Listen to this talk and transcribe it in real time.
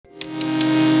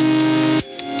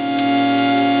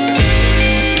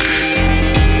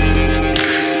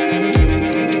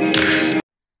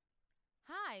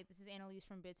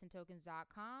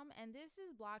blockchainuniversegamerscast.com, and this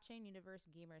is Blockchain Universe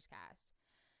Gamerscast.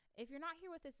 If you're not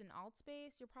here with us in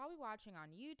Altspace, you're probably watching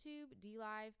on YouTube,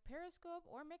 DLive, Periscope,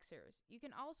 or Mixers. You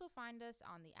can also find us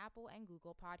on the Apple and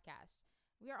Google podcasts.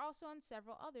 We are also on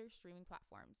several other streaming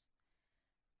platforms.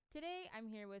 Today, I'm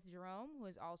here with Jerome, who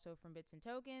is also from Bits and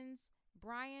Tokens,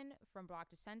 Brian from Block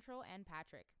to Central, and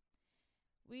Patrick.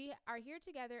 We are here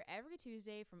together every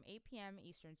Tuesday from 8 p.m.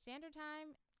 Eastern Standard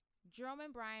Time. Jerome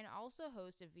and Brian also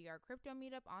host a VR crypto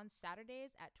meetup on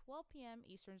Saturdays at 12 p.m.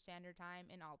 Eastern Standard Time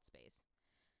in Altspace.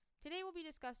 Today we'll be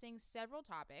discussing several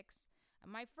topics.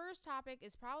 My first topic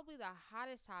is probably the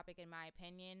hottest topic in my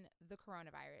opinion, the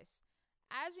coronavirus.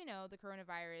 As we know, the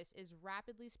coronavirus is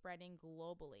rapidly spreading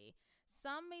globally.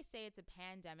 Some may say it's a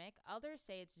pandemic, others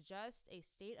say it's just a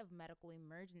state of medical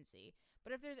emergency.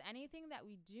 But if there's anything that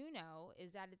we do know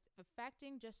is that it's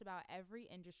affecting just about every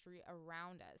industry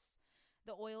around us.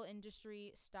 The oil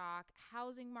industry, stock,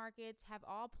 housing markets have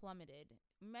all plummeted.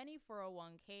 Many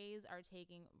 401ks are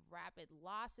taking rapid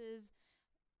losses.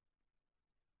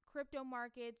 Crypto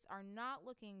markets are not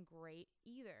looking great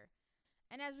either.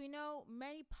 And as we know,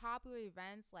 many popular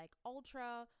events like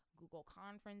Ultra, Google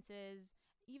conferences,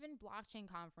 even blockchain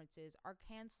conferences are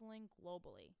canceling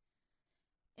globally.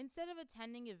 Instead of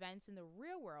attending events in the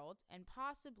real world and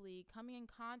possibly coming in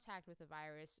contact with the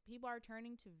virus, people are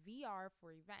turning to VR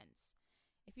for events.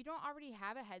 If you don't already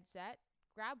have a headset,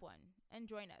 grab one and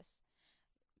join us.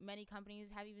 Many companies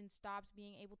have even stopped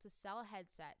being able to sell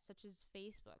headsets, such as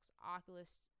Facebook's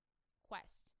Oculus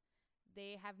Quest.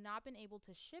 They have not been able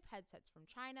to ship headsets from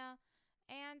China,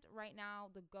 and right now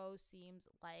the Go seems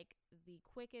like the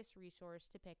quickest resource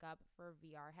to pick up for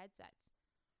VR headsets.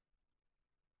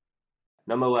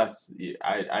 Nonetheless,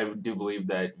 I do believe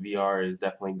that VR is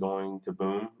definitely going to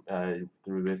boom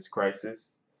through this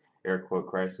crisis, air quote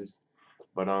crisis.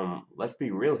 But let's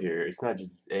be real here. It's not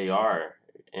just AR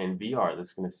and VR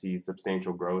that's going to see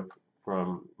substantial growth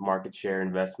from market share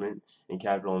investment and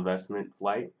capital investment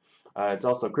flight. It's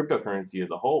also cryptocurrency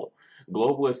as a whole.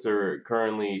 Globalists are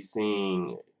currently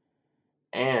seeing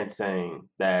and saying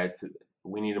that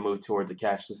we need to move towards a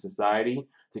cashless society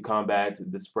to combat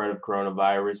the spread of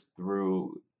coronavirus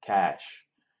through cash.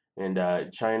 And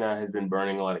China has been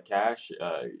burning a lot of cash.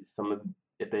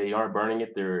 If they aren't burning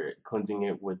it, they're cleansing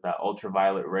it with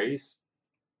ultraviolet rays.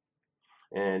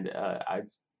 And I'd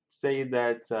say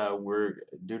that we're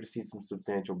due to see some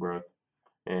substantial growth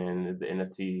in the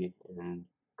NFT and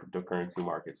cryptocurrency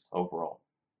markets overall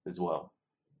as well.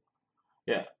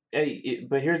 Yeah.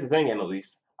 But here's the thing,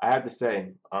 Annalise. I have to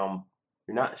say,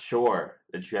 you're not sure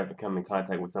that you haven't come in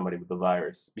contact with somebody with the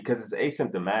virus because it's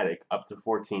asymptomatic up to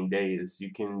 14 days.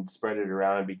 You can spread it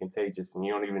around and be contagious, and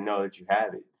you don't even know that you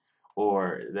have it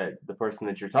or that the person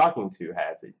that you're talking to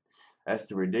has it. That's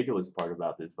the ridiculous part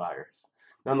about this virus.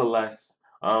 Nonetheless,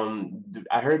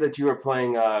 I heard that you were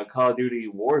playing Call of Duty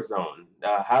Warzone.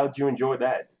 How did you enjoy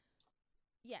that?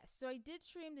 Yes, so I did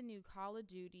stream the new Call of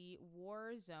Duty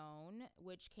Warzone,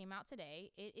 which came out today.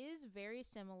 It is very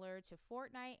similar to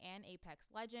Fortnite and Apex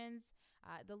Legends.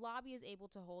 The lobby is able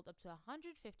to hold up to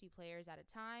 150 players at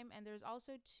a time, and there's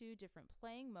also two different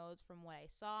playing modes from what I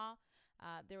saw.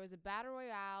 There was a Battle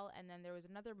Royale, and then there was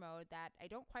another mode that I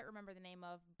don't quite remember the name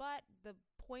of, but the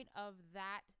point of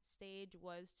that stage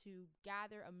was to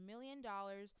gather $1 million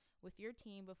with your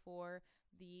team before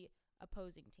the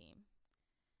opposing team.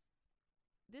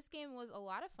 This game was a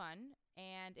lot of fun,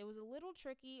 and it was a little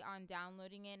tricky on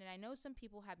downloading it, and I know some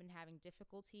people have been having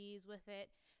difficulties with it.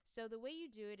 So the way you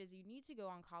do it is you need to go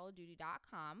on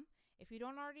callofduty.com. If you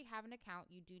don't already have an account,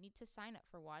 you do need to sign up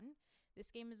for one. This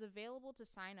game is available to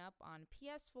sign up on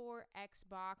PS4,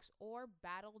 Xbox, or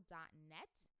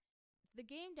battle.net. The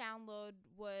game download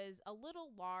was a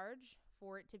little large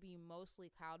for it to be mostly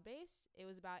cloud-based. It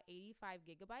was about 85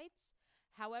 gigabytes.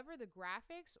 However, the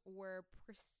graphics were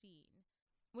pristine.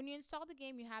 When you install the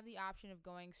game, you have the option of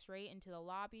going straight into the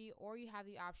lobby, or you have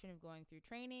the option of going through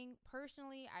training.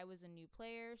 Personally, I was a new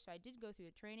player, so I did go through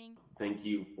the training. Thank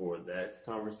you for that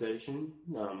conversation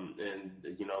and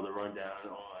the rundown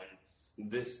on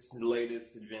this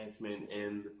latest advancement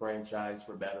in the franchise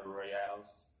for battle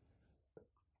royales.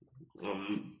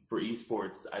 For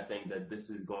esports, I think that this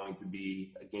is going to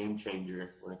be a game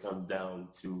changer when it comes down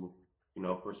to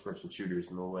first-person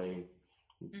shooters in the way.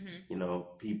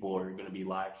 People are going to be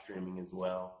live streaming as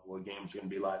well. What games are going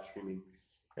to be live streaming?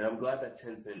 And I'm glad that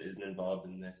Tencent isn't involved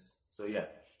in this. So yeah,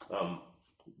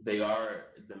 they are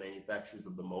the manufacturers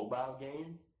of the mobile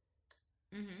game.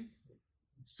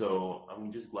 So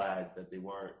I'm just glad that they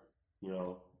weren't,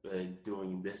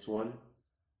 doing this one.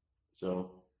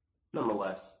 So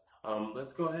nonetheless,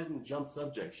 let's go ahead and jump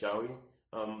subject, shall we?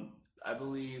 I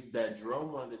believe that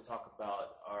Jerome wanted to talk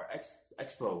about our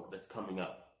expo that's coming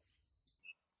up.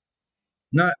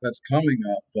 Not that's coming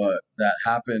up, but that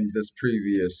happened this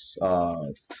previous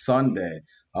Sunday.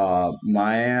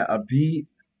 My a B,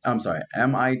 I'm sorry,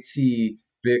 MIT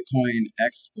Bitcoin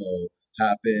Expo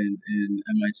happened in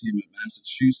MIT in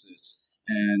Massachusetts,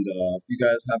 and if you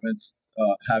guys haven't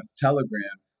have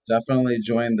Telegram, definitely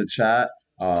join the chat.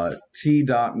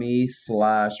 T.me/VR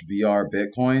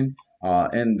Bitcoin.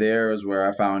 In there is where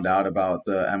I found out about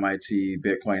the MIT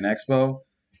Bitcoin Expo.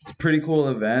 It's a pretty cool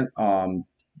event.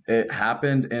 It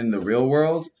happened in the real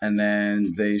world, and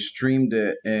then they streamed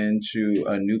it into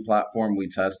a new platform we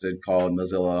tested called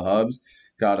Mozilla Hubs.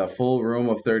 Got a full room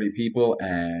of 30 people,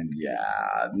 and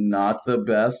yeah, not the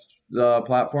best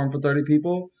platform for 30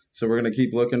 people. So we're gonna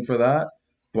keep looking for that.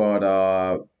 But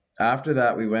after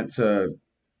that, we went to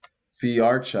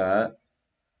VR chat,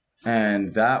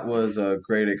 and that was a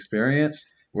great experience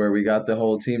where we got the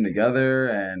whole team together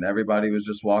and everybody was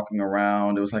just walking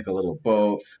around. It was like a little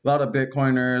boat. A lot of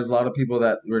Bitcoiners, a lot of people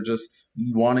that were just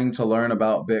wanting to learn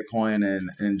about Bitcoin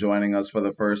and joining us for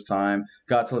the first time.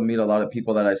 Got to meet a lot of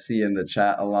people that I see in the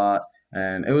chat a lot.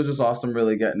 And it was just awesome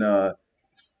really getting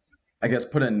I guess,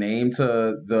 put a name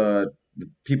to the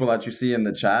people that you see in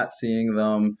the chat, seeing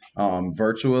them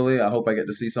virtually. I hope I get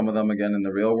to see some of them again in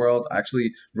the real world. I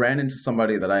actually ran into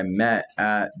somebody that I met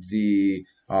at the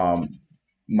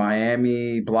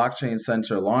Miami Blockchain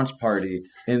Center launch party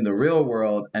in the real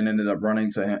world, and ended up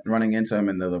running into him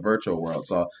in the virtual world.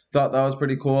 So thought that was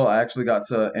pretty cool. I actually got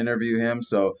to interview him,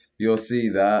 so you'll see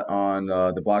that on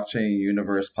the Blockchain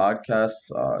Universe podcast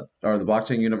or the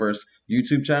Blockchain Universe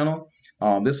YouTube channel.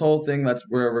 This whole thing that's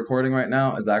we're recording right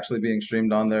now is actually being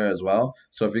streamed on there as well.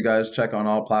 So if you guys check on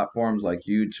all platforms like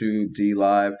YouTube, D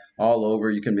Live, all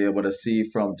over, you can be able to see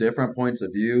from different points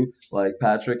of view, like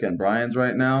Patrick and Brian's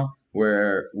right now,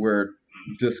 where we're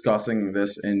discussing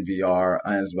this in VR,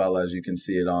 as well as you can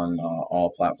see it on all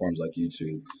platforms like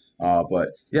YouTube. But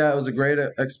yeah, it was a great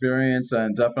experience,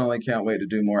 and definitely can't wait to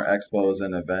do more expos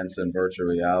and events in virtual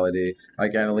reality.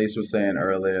 Like Annalise was saying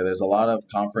earlier, there's a lot of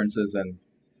conferences and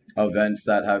events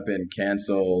that have been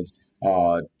canceled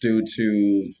due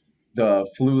to the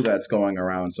flu that's going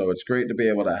around. So it's great to be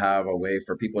able to have a way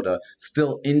for people to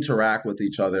still interact with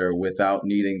each other without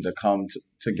needing to come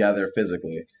together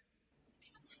physically.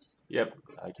 Yep,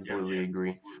 I completely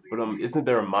agree. But isn't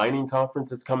there a mining conference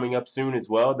that's coming up soon as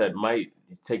well that might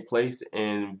take place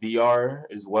in VR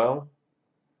as well?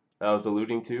 That I was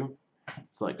alluding to.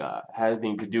 It's like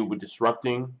having to do with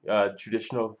disrupting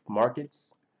traditional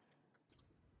markets.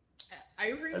 Are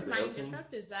you referring At to the Mining Hilton?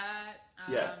 Disrupt? Is that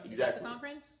Yeah, is that the exactly.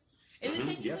 conference? Is it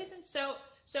taking Yep. place in so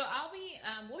I'll be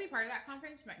we'll be part of that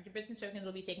conference. Bits and tokens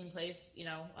will be taking place.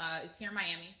 It's here in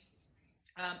Miami,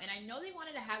 and I know they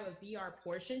wanted to have a VR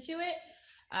portion to it.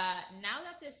 Now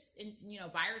that this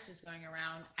virus is going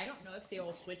around, I don't know if they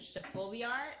will switch to full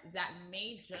VR. That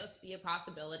may just be a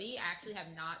possibility. I actually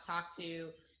have not talked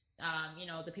to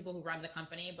the people who run the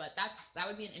company, but that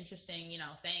would be an interesting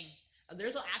thing.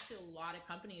 There's actually a lot of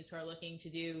companies who are looking to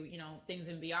do things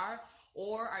in VR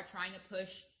or are trying to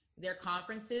push their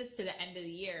conferences to the end of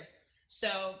the year.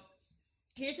 So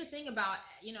here's the thing about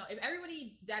if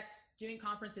everybody that's doing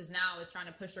conferences now is trying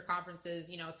to push their conferences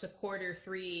to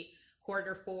Q3,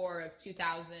 Q4 of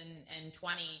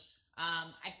 2020,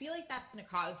 I feel like that's going to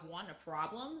cause a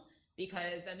problem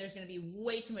because then there's going to be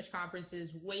way too much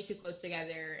conferences way too close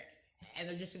together, and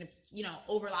they're just going to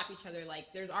overlap each other. Like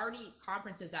there's already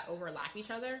conferences that overlap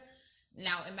each other.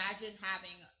 Now imagine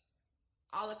having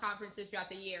all the conferences throughout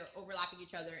the year overlapping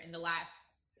each other in the last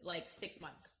like 6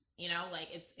 months.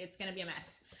 It's going to be a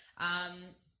mess.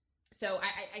 So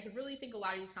I really think a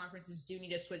lot of these conferences do need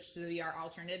to switch to the VR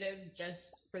alternative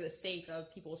just for the sake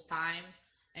of people's time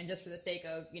and just for the sake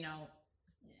of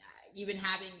even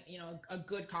having a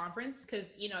good conference,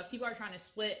 because if people are trying to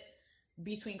split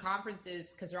between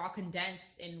conferences because they're all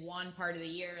condensed in one part of the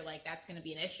year, like that's going to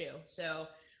be an issue. So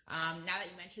now that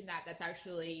you mentioned that, that's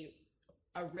actually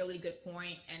a really good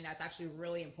point, and that's actually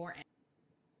really important.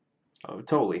 Oh,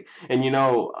 totally. And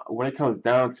when it comes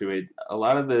down to it, a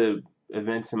lot of the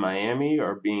events in Miami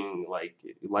are being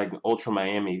like Ultra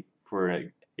Miami, for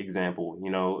example.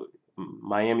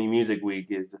 Miami Music Week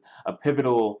is a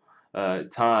pivotal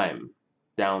time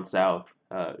down south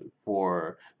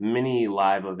for many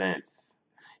live events.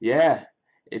 Yeah,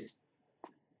 it's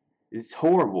it's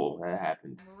horrible that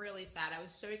happened. I'm really sad. I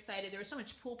was so excited. There was so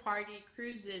much pool party,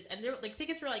 cruises, and there like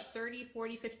tickets were like 30,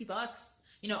 40, $50.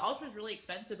 Ultra's really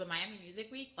expensive, but Miami Music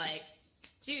Week, like,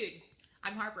 dude,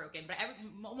 I'm heartbroken. But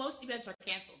most events are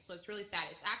canceled, so it's really sad.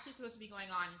 It's actually supposed to be going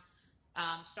on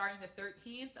starting the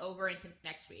 13th over into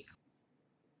next week.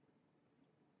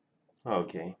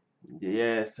 Okay.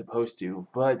 Yeah, it's supposed to,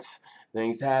 but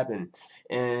things happen.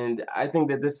 And I think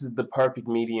that this is the perfect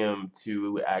medium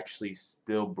to actually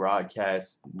still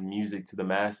broadcast music to the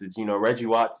masses. Reggie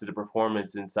Watts did a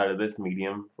performance inside of this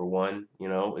medium, for one.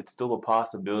 It's still a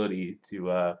possibility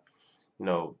to, you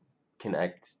know,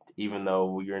 connect, even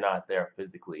though you're not there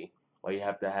physically. All you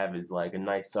have to have is like a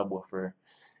nice subwoofer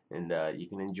and you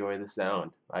can enjoy the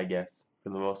sound, I guess, for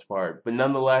the most part. But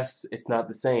nonetheless, it's not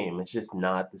the same. It's just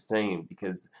not the same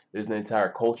because there's an entire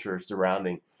culture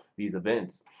surrounding these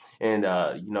events, and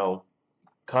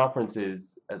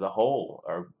conferences as a whole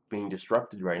are being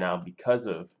disrupted right now because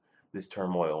of this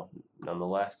turmoil.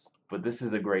 Nonetheless, but this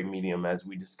is a great medium as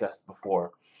we discussed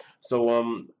before.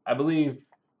 So I believe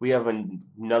we have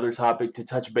another topic to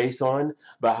touch base on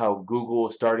about how Google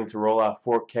is starting to roll out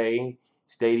 4K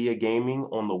Stadia gaming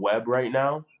on the web right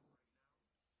now.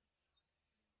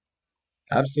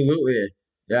 Absolutely.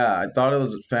 Yeah, I thought it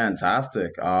was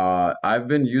fantastic. I've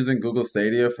been using Google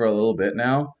Stadia for a little bit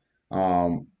now.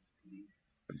 Um,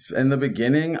 in the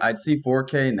beginning, I'd see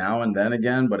 4K now and then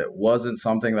again, but it wasn't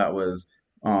something that was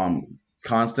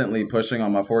constantly pushing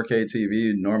on my 4K TV.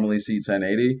 You normally see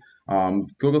 1080.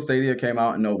 Google Stadia came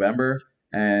out in November,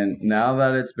 and now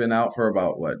that it's been out for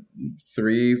about what,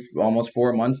 almost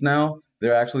 4 months now,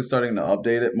 they're actually starting to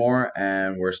update it more,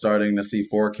 and we're starting to see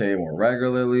 4K more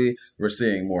regularly. We're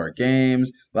seeing more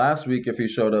games. Last week, if you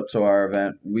showed up to our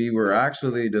event, we were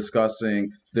actually discussing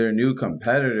their new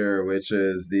competitor, which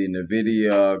is the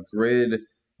NVIDIA Grid,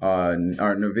 or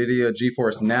NVIDIA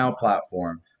GeForce Now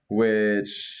platform,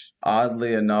 which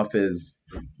oddly enough is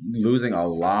losing a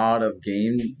lot of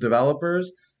game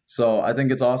developers. So I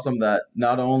think it's awesome that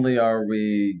not only are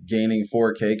we gaining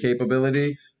 4K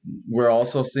capability, we're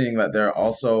also seeing that they're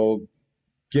also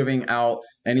giving out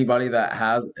anybody that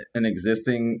has an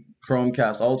existing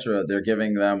Chromecast Ultra, they're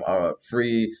giving them a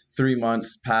free 3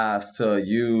 months pass to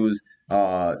use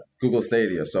Google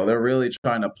Stadia. So they're really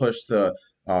trying to push to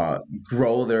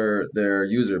grow their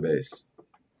user base.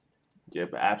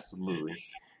 Yep, absolutely.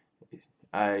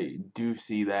 I do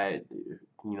see that,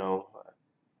 you know,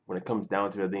 when it comes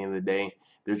down to it at the end of the day,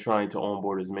 they're trying to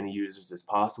onboard as many users as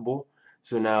possible.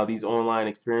 So now these online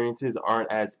experiences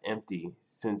aren't as empty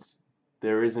since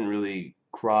there isn't really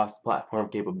cross-platform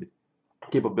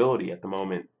capability at the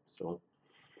moment. So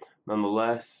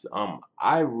nonetheless,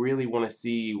 I really want to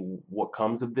see what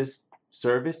comes of this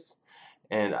service,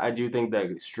 and I do think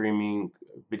that streaming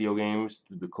video games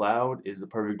through the cloud is the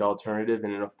perfect alternative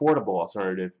and an affordable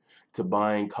alternative to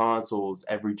buying consoles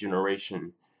every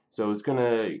generation. So it's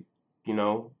gonna,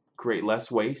 create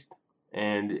less waste,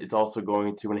 and it's also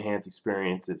going to enhance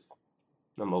experiences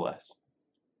nonetheless.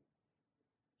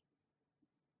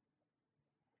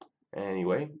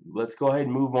 Anyway, let's go ahead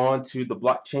and move on to the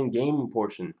blockchain gaming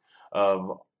portion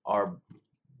of our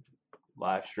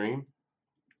live stream.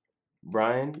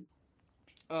 Brian,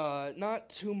 Not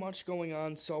too much going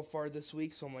on so far this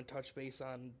week, so I'm gonna touch base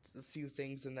on a few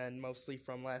things and then mostly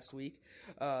from last week.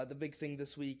 The big thing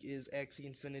this week is Axie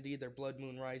Infinity, their Blood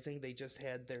Moon Rising. They just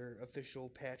had their official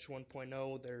patch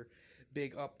 1.0, their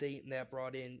big update, and that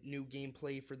brought in new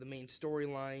gameplay for the main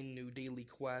storyline, new daily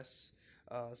quests,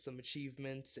 some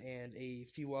achievements, and a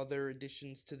few other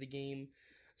additions to the game.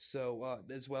 So,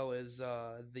 as well as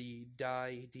the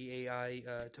DAI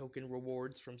token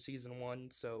rewards from Season 1.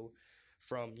 So,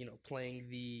 from playing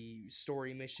the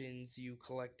story missions, you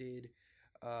collected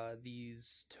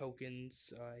these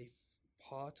tokens,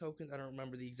 paw tokens. I don't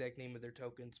remember the exact name of their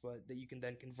tokens, but that you can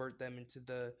then convert them into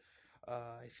the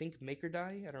I think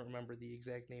MakerDai. I don't remember the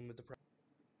exact name of the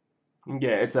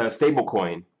yeah, it's a stable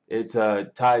coin. It's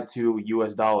tied to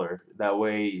US dollar. That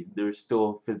way, there's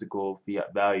still physical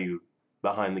fiat value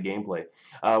behind the gameplay.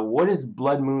 What is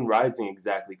Blood Moon Rising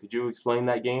exactly? Could you explain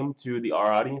that game to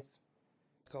our audience?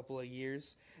 couple of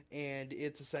years, and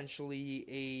it's essentially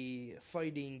a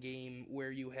fighting game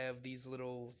where you have these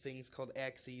little things called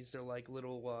Axies. They're like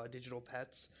little digital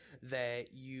pets that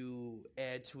you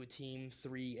add to a team,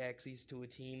 three Axies to a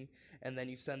team, and then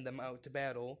you send them out to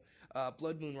battle.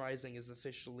 Blood Moon Rising is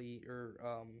officially, or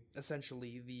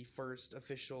essentially, the first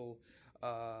official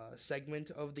segment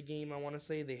of the game. I want to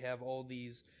say they have all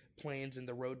these plans in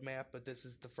the roadmap, but this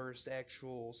is the first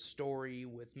actual story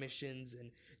with missions and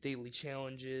daily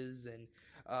challenges, and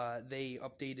they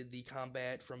updated the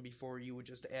combat from before. You would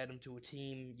just add them to a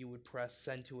team, you would press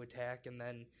send to attack, and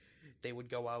then they would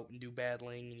go out and do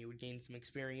battling, and you would gain some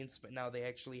experience. But now they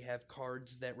actually have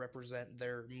cards that represent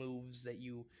their moves that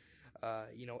you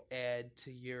add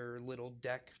to your little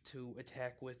deck to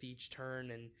attack with each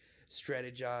turn and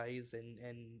strategize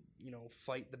and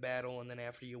fight the battle. And then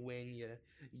after you win, you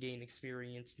gain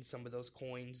experience in some of those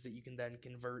coins that you can then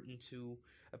convert into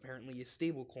apparently a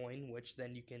stable coin, which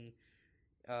then you can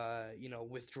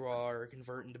withdraw or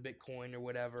convert into Bitcoin or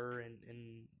whatever,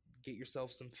 and get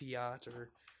yourself some fiat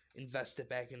or invest it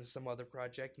back into some other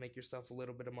project, make yourself a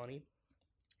little bit of money.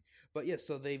 But yeah,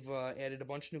 so they've added a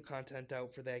bunch of new content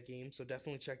out for that game, so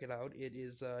definitely check it out. It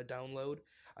is download.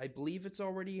 I believe it's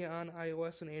already on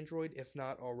iOS and Android. If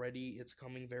not already, it's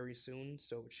coming very soon,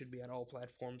 so it should be on all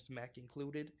platforms, Mac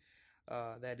included.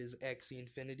 That is Axie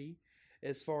Infinity.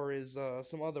 As far as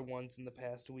some other ones in the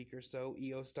past week or so,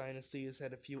 EOS Dynasty has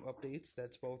had a few updates.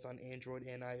 That's both on Android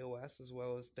and iOS, as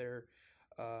well as their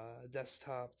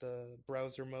desktop, the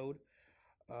browser mode.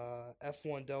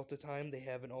 F1 Delta Time, they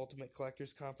have an Ultimate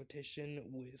Collectors competition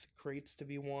with crates to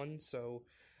be won. So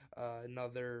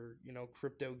another,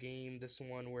 crypto game. This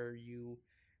one where you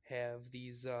have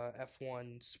these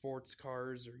F1 sports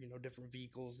cars or different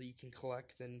vehicles that you can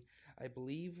collect and I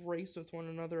believe race with one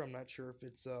another. I'm not sure if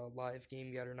it's a live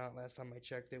game yet or not. Last time I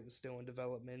checked, it was still in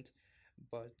development,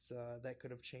 but that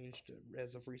could have changed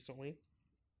as of recently.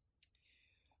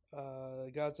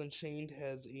 Gods Unchained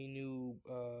has a new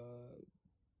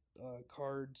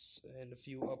cards and a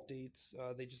few updates.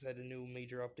 They just had a new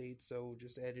major update, so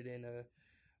just added in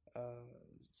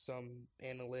some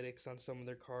analytics on some of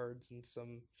their cards and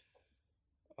some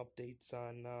updates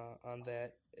on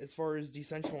that. As far as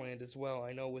Decentraland as well,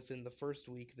 I know within the first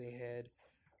week they had,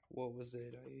 what was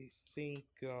it? I think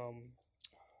if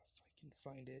I can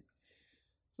find it.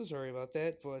 So sorry about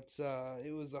that, but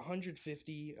it was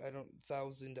 150. I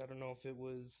don't know if it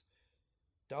was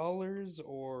dollars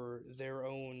or their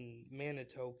own mana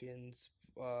tokens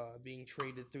being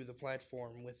traded through the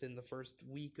platform within the first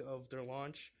week of their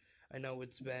launch. I know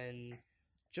it's been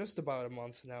just about a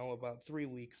month now, about 3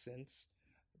 weeks since,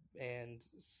 and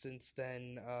since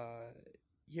then,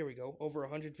 here we go, over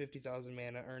 150,000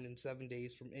 mana earned in 7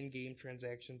 days from in-game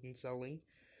transactions and selling.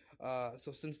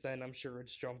 So since then, I'm sure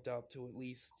it's jumped up to at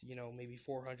least, maybe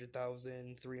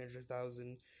 400,000,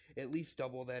 300,000, at least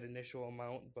double that initial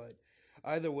amount. But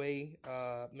either way,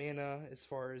 mana, as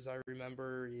far as I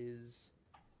remember, is,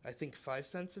 I think, 5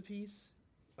 cents a piece.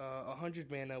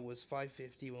 100 mana was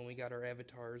 550 when we got our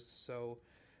avatars, so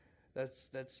that's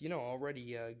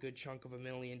already a good chunk of $1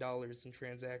 million in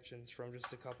transactions from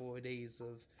just a couple of days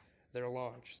of their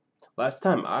launch. Last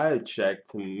time I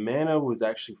checked, mana was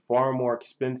actually far more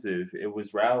expensive. It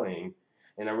was rallying,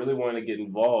 and I really wanted to get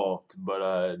involved,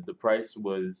 but the price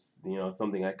was,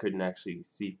 something I couldn't actually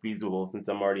see feasible since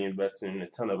I'm already invested in a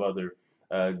ton of other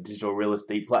digital real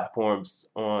estate platforms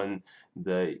on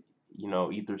the,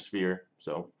 Ethersphere.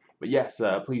 So, but yes,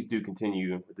 please do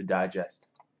continue with the digest.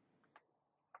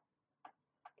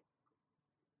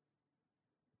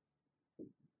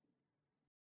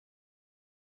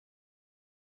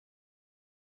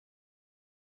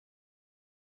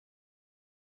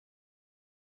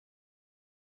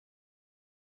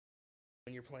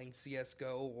 When you're playing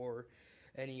CSGO or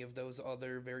any of those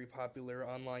other very popular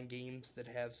online games that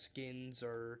have skins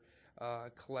or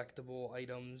collectible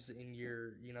items in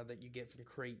your, that you get from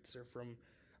crates or from,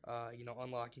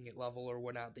 unlocking at level or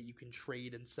whatnot that you can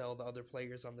trade and sell to other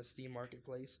players on the Steam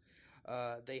Marketplace.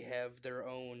 They have their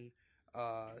own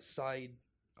side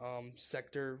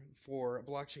sector for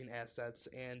blockchain assets,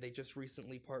 and they just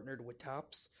recently partnered with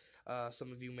Topps.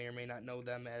 Some of you may or may not know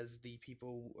them as the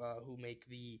people who make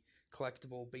the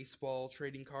collectible baseball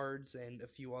trading cards and a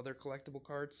few other collectible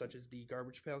cards, such as the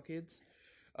Garbage Pail Kids.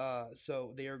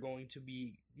 So they are going to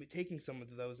be taking some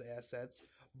of those assets,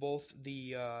 both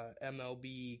the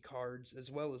MLB cards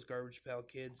as well as Garbage Pail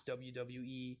Kids,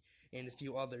 WWE, and a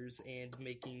few others, and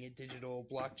making digital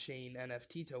blockchain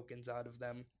NFT tokens out of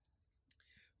them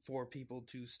for people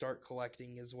to start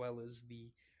collecting, as well as the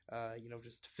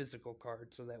just physical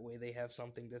cards, so that way they have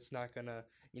something that's not gonna,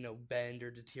 bend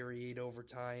or deteriorate over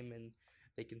time, and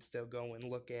they can still go and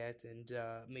look at, and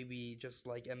maybe just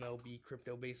like MLB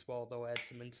Crypto Baseball, they'll add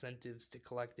some incentives to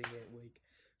collecting it, like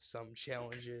some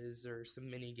challenges or some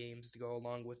mini games to go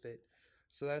along with it.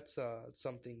 So that's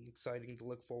something exciting to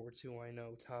look forward to. I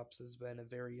know Topps has been a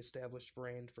very established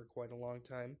brand for quite a long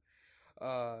time.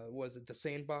 Was it the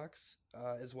Sandbox,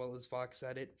 as well as Vox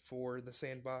Edit for the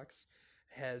Sandbox,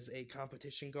 has a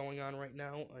competition going on right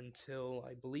now until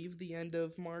I believe the end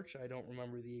of March. I don't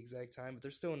remember the exact time, but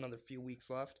there's still another few weeks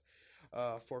left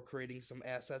for creating some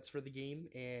assets for the game,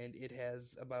 and it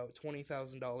has about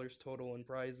 $20,000 total in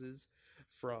prizes,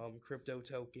 from crypto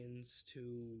tokens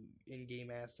to in-game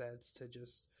assets to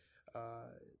just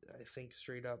I think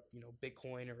straight up,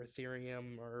 Bitcoin or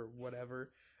Ethereum or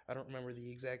whatever. I don't remember the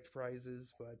exact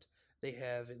prizes, but they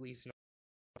have at least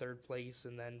third place,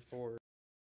 and then for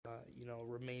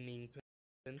remaining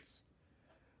participants.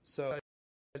 So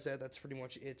that's pretty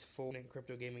much it for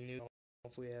crypto gaming news.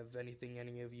 If we have anything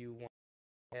any of you want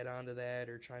to add on to that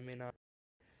or chime in on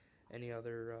any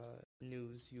other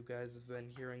news you guys have been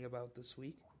hearing about this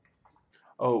week.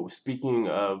 Oh, speaking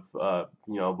of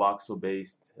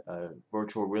voxel-based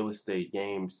virtual real estate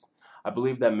games, I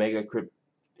believe that Mega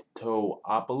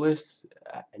Cryptopolis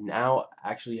now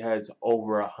actually has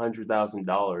over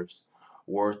 $100,000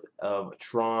 worth of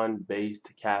Tron-based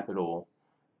capital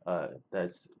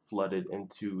that's flooded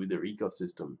into their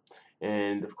ecosystem.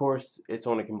 And of course, it's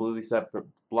on a completely separate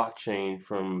blockchain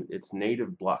from its native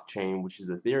blockchain, which is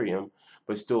Ethereum,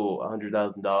 but still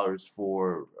 $100,000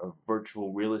 for a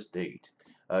virtual real estate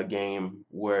game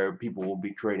where people will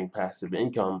be creating passive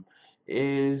income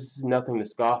is nothing to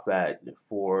scoff at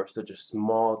for such a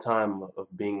small time of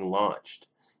being launched.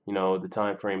 The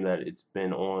time frame that it's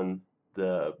been on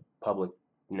the public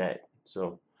net,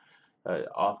 so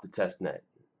off the test net.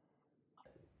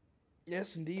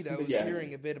 Yes, indeed. I was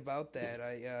hearing a bit about that.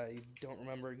 I don't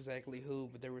remember exactly who,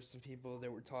 but there were some people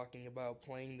that were talking about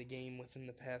playing the game within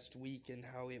the past week and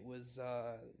how it was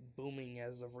booming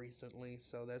as of recently.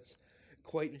 So that's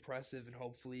quite impressive, and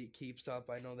hopefully it keeps up.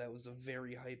 I know that was a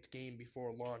very hyped game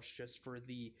before launch, just for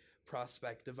the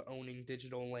prospect of owning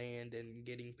digital land and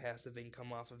getting passive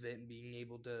income off of it and being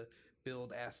able to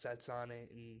build assets on it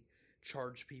and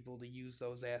charge people to use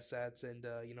those assets and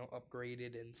upgrade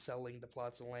it and selling the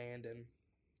plots of land, and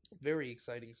very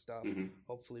exciting stuff. Mm-hmm.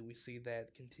 Hopefully we see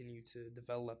that continue to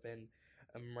develop and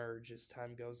emerge as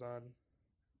time goes on.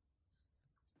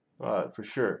 For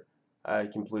sure, I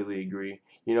completely agree.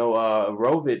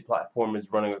 Rovit platform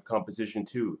is running a competition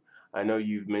too. I know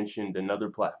you've mentioned another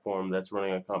platform that's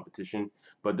running a competition,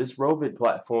 but this Rovit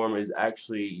platform is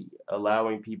actually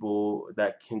allowing people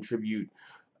that contribute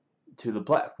to the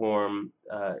platform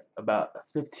about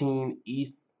 15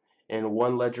 ETH and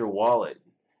one Ledger wallet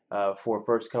for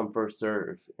first come first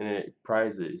serve and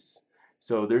prizes.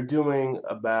 So they're doing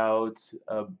about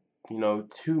 $2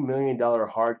 million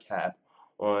hard cap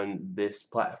on this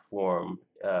platform,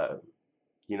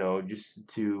 just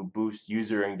to boost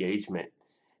user engagement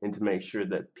and to make sure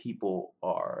that people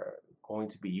are going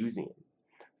to be using it.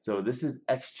 So this is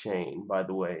XChain, by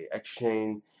the way.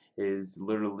 XChain is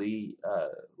literally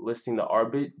listing the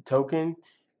Arbit token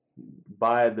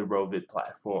by the Rovit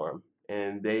platform,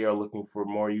 and they are looking for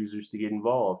more users to get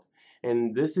involved.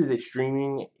 And this is a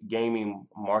streaming gaming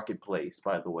marketplace,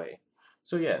 by the way.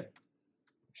 So yeah,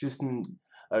 just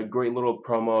a great little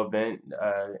promo event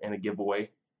and a giveaway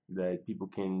that people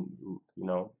can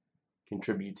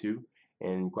contribute to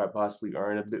and quite possibly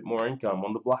earn a bit more income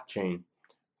on the blockchain.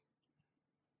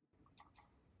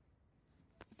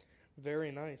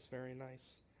 Very nice, very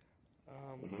nice.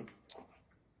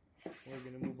 We're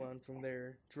going to move on from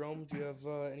there. Jerome, do you have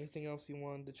anything else you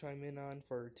wanted to chime in on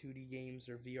for 2D games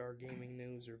or VR gaming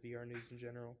news or VR news in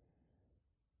general?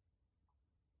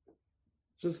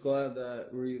 Just glad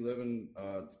that we live in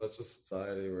such a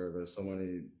society where there's so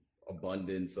many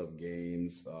abundance of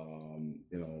games,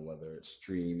 whether it's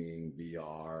streaming,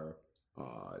 VR,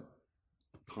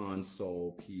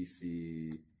 console,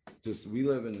 PC. Just we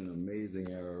live in an amazing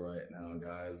era right now,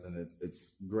 guys, and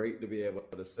it's great to be able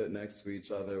to sit next to each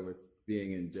other with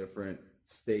being in different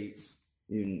states,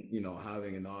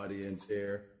 having an audience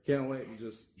here. Can't wait to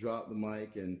just drop the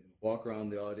mic and walk around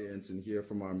the audience and hear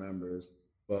from our members.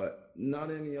 But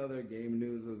not any other game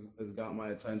news has got my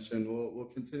attention. We'll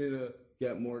continue to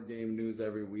get more game news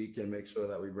every week and make sure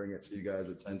that we bring it to you guys'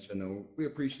 attention. And we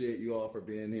appreciate you all for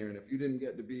being here. And if you didn't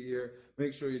get to be here,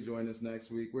 make sure you join us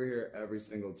next week. We're here every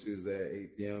single Tuesday at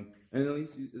 8 p.m. And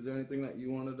Elise, is there anything that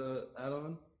you wanted to add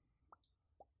on?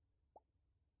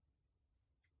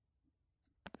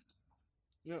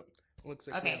 No. Looks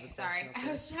like okay, sorry. I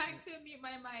was trying to mute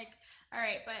my mic. All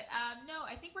right, but no,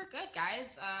 I think we're good,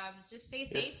 guys. Just stay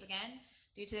safe again.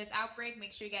 Due to this outbreak,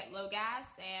 make sure you get low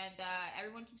gas, and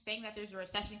everyone keeps saying that there's a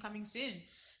recession coming soon.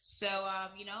 So,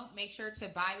 make sure to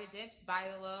buy the dips, buy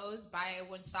the lows, buy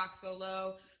when stocks go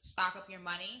low, stock up your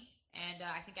money, and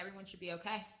I think everyone should be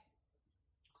okay.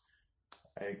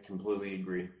 I completely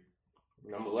agree.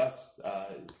 Nonetheless,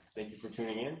 thank you for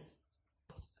tuning in.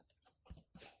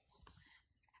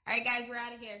 All right, guys, we're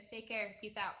out of here. Take care.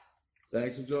 Peace out.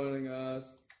 Thanks for joining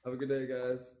us. Have a good day,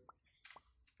 guys.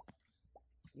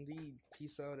 Indeed.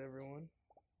 Peace out, everyone.